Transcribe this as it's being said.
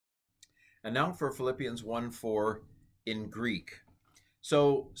And now for Philippians 1:4 in Greek.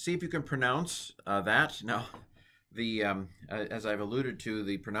 So see if you can pronounce that. Now, as I've alluded to,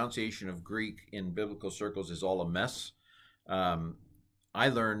 the pronunciation of Greek in biblical circles is all a mess. Um, I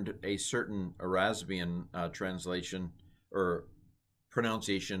learned a certain Erasmian translation or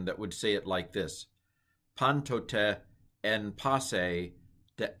pronunciation that would say it like this: Pantote en passe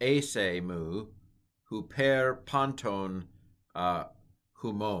de ese mu, hu per panton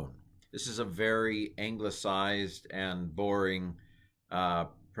humon. This is a very anglicized and boring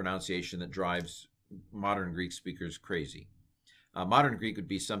pronunciation that drives modern Greek speakers crazy. Modern Greek would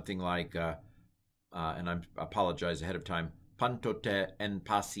be something like, and I apologize ahead of time, pantote en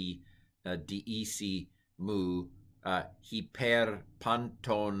pasi diisi mu hyper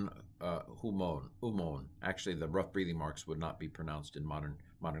panton humon. Actually, the rough breathing marks would not be pronounced in modern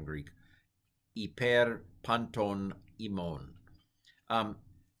Greek. Hyper panton imon.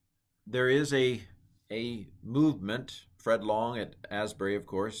 There is a movement. Fred Long at Asbury, of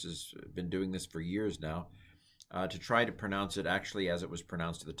course, has been doing this for years now, to try to pronounce it actually as it was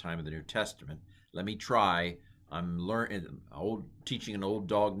pronounced at the time of the New Testament. Let me try. I'm teaching an old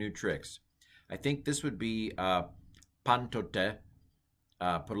dog new tricks. I think this would be pantote.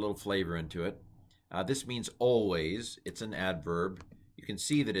 Put a little flavor into it. This means always. It's an adverb. You can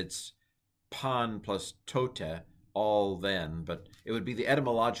see that it's pan plus tote, all then, but it would be the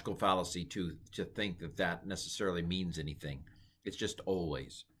etymological fallacy to think that that necessarily means anything. It's just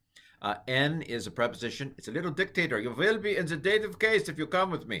always. En is a preposition. It's a little dictator. You will be in the dative case if you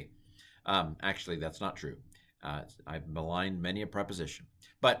come with me. Actually, that's not true. I've maligned many a preposition.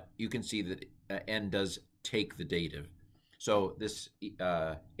 But you can see that en does take the dative. So this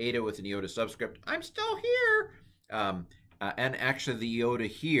eta with an iota subscript, I'm still here. And actually the iota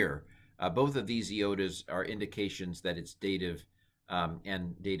here, both of these iotas are indications that it's dative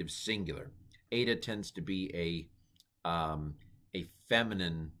and dative singular. Eta tends to be a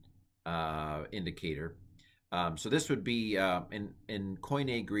feminine indicator. So this would be, in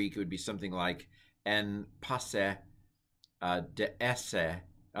Koine Greek, it would be something like en passe de esse,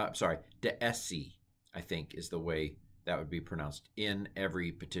 de esse, I think is the way that would be pronounced, in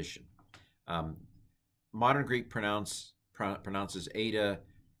every petition. Modern Greek pronounces eta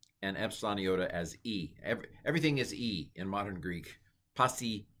and epsilon iota as e. Everything is e in modern Greek.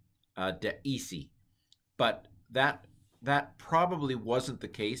 Pasi de isi. But that probably wasn't the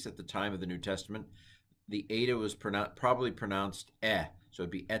case at the time of the New Testament. The eta was probably pronounced so it'd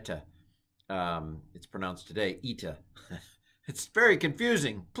be eta. It's pronounced today, eta. It's very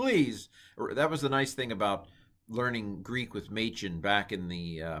confusing. Please. That was the nice thing about learning Greek with Machen back in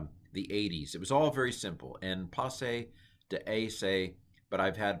the 80s. It was all very simple. En passe de esse. But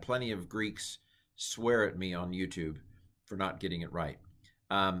I've had plenty of Greeks swear at me on YouTube for not getting it right.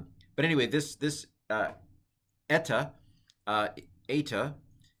 But anyway, this eta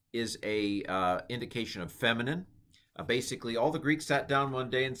is a indication of feminine. Basically, all the Greeks sat down one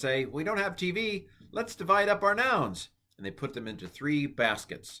day and say, we don't have TV, let's divide up our nouns. And they put them into 3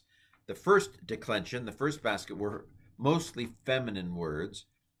 baskets. The first declension, the first basket, were mostly feminine words.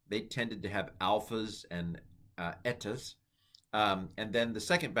 They tended to have alphas and etas. And then the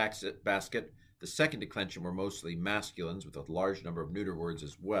second basket, the second declension, were mostly masculines with a large number of neuter words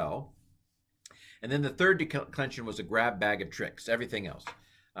as well. And then the third declension was a grab bag of tricks, everything else.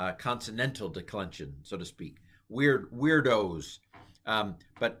 Consonantal declension, so to speak. Weirdos.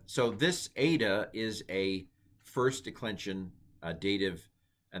 But so this eta is a first declension dative,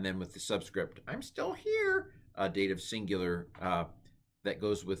 and then with the subscript, I'm still here, dative singular that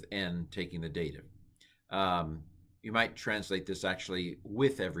goes with en taking the dative. You might translate this actually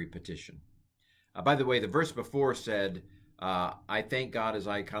with every petition. By the way, the verse before said, I thank God as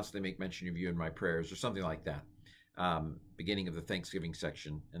I constantly make mention of you in my prayers, or something like that, beginning of the Thanksgiving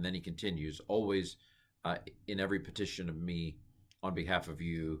section. And then he continues, always in every petition of me on behalf of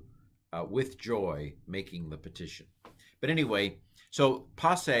you, with joy, making the petition. But anyway, so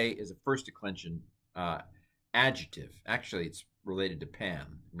passe is a first declension adjective. Actually, it's related to pan.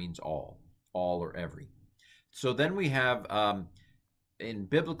 It means all or every. So then we have, in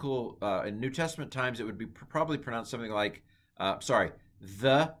biblical, in New Testament times, it would be probably pronounced something like,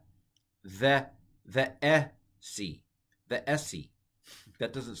 the esse. The esse.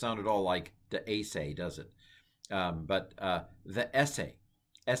 That doesn't sound at all like the esse, does it? But the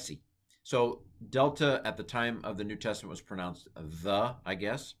esse. So delta at the time of the New Testament was pronounced the, I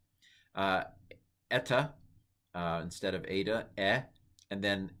guess. Eta instead of eta, and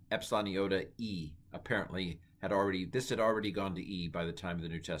then epsilon iota e. Apparently had already gone to e by the time of the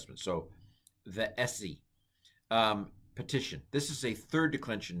New Testament. So the esse. petition. This is a third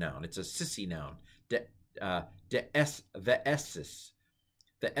declension noun. It's a sissy noun. The esses.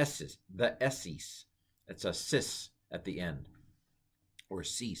 It's a sis at the end, or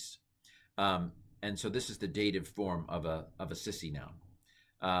cease. And so this is the dative form of a sissy noun.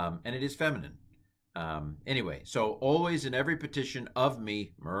 And it is feminine. Anyway, so always in every petition of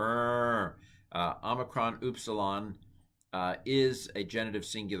me, omicron upsilon is a genitive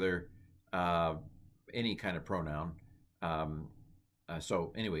singular, any kind of pronoun.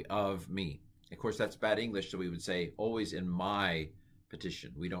 So anyway, of me. Of course, that's bad English, so we would say always in my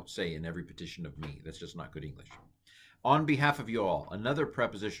petition. We don't say in every petition of me. That's just not good English. On behalf of you all, another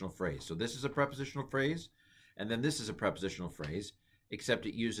prepositional phrase. So this is a prepositional phrase, and then this is a prepositional phrase, except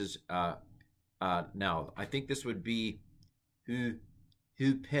it uses, now, I think this would be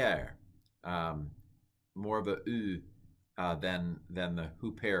huper, more of a u than the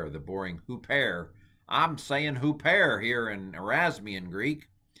huper, the boring huper. I'm saying huper here in Erasmian Greek.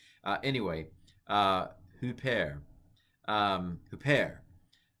 Anyway, huper, huper,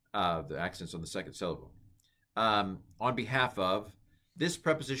 the accent's on the second syllable. On behalf of, this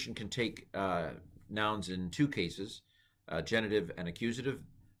preposition can take nouns in two cases, genitive and accusative.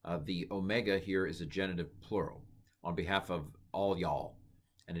 The omega here is a genitive plural, on behalf of all y'all,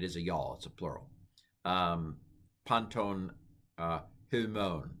 and it is a y'all, it's a plural. Panton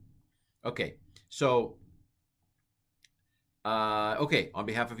humon. Okay, so, okay, on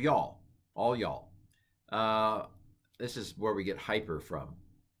behalf of y'all, all y'all. This is where we get hyper from.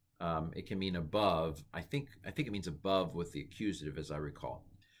 It can mean above. I think it means above with the accusative, as I recall.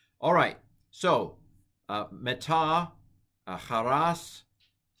 All right. So, meta, charas,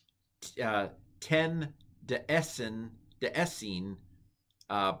 ten deesin,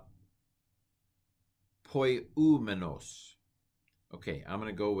 poiumenos. Okay, I'm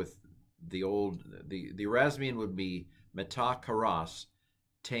going to go with the old. The Erasmian would be meta charas,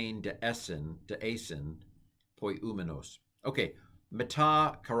 ten deesin, poiumenos. Okay.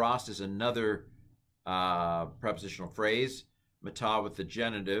 Meta charas is another prepositional phrase. Meta with the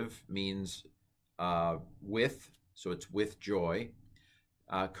genitive means with, so it's with joy.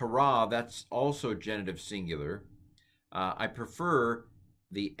 Chara, that's also genitive singular. I prefer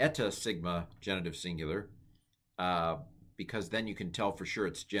the eta sigma genitive singular because then you can tell for sure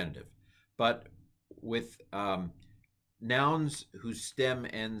it's genitive. But with nouns whose stem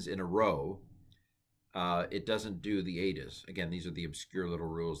ends in a row, it doesn't do the etas. Again, these are the obscure little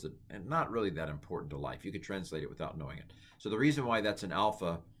rules that are not really that important to life. You could translate it without knowing it. So the reason why that's an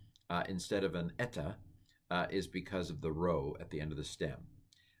alpha instead of an eta is because of the row at the end of the stem.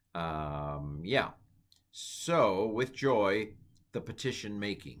 Yeah. So with joy, the petition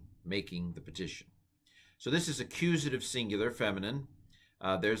making the petition. So this is accusative singular, feminine.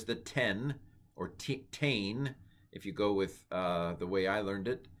 There's the ten, or tain, if you go with the way I learned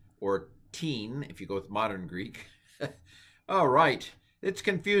it, or teen, if you go with modern Greek. All right, it's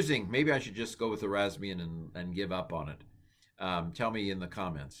confusing. Maybe I should just go with Erasmian and give up on it. Tell me in the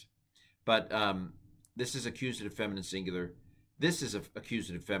comments. But this is accusative feminine singular. This is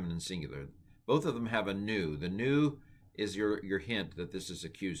accusative feminine singular. Both of them have a nu. The nu is your hint that this is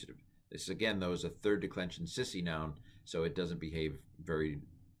accusative. This, again, though, is a third declension sissy noun, so it doesn't behave very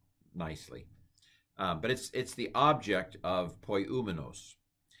nicely. But it's the object of poiumenos.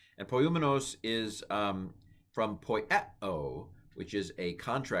 And poiumenos is from poieo, which is a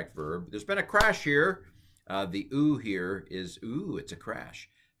contract verb. There's been a crash here. The oo here is, it's a crash.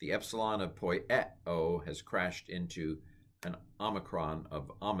 The epsilon of poieo has crashed into an omicron of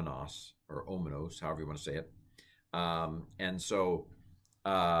omenos, or omenos, however you want to say it. And so,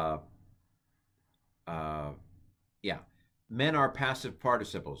 yeah, men are passive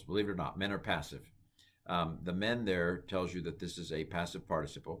participles, believe it or not. Men are passive. The men there tells you that this is a passive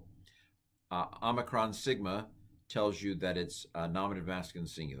participle. Omicron sigma tells you that it's a nominative masculine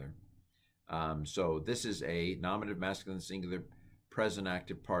singular. So this is a nominative masculine singular present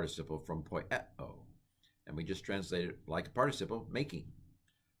active participle from poieo. And we just translate it like a participle, making.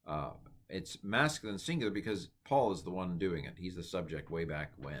 It's masculine singular because Paul is the one doing it. He's the subject way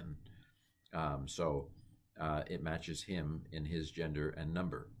back when. So it matches him in his gender and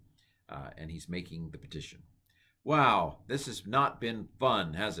number. And he's making the petition. Wow, this has not been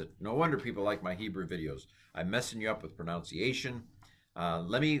fun, has it? No wonder people like my Hebrew videos. I'm messing you up with pronunciation.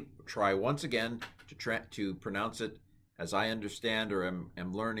 Let me try once again to pronounce it as I understand or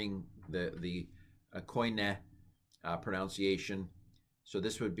am learning the koine pronunciation. So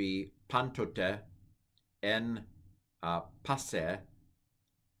this would be pantote en passe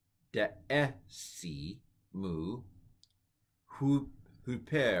de esi mu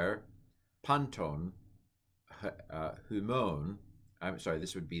huper panton humon. I'm sorry,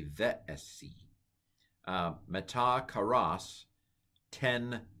 this would be the SC. Meta karas,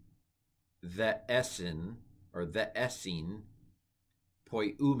 ten the esin, or the esin,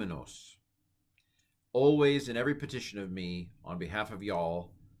 poiumenos. Always in every petition of me, on behalf of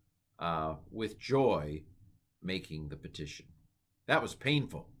y'all, with joy, making the petition. That was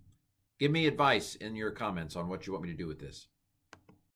painful. Give me advice in your comments on what you want me to do with this.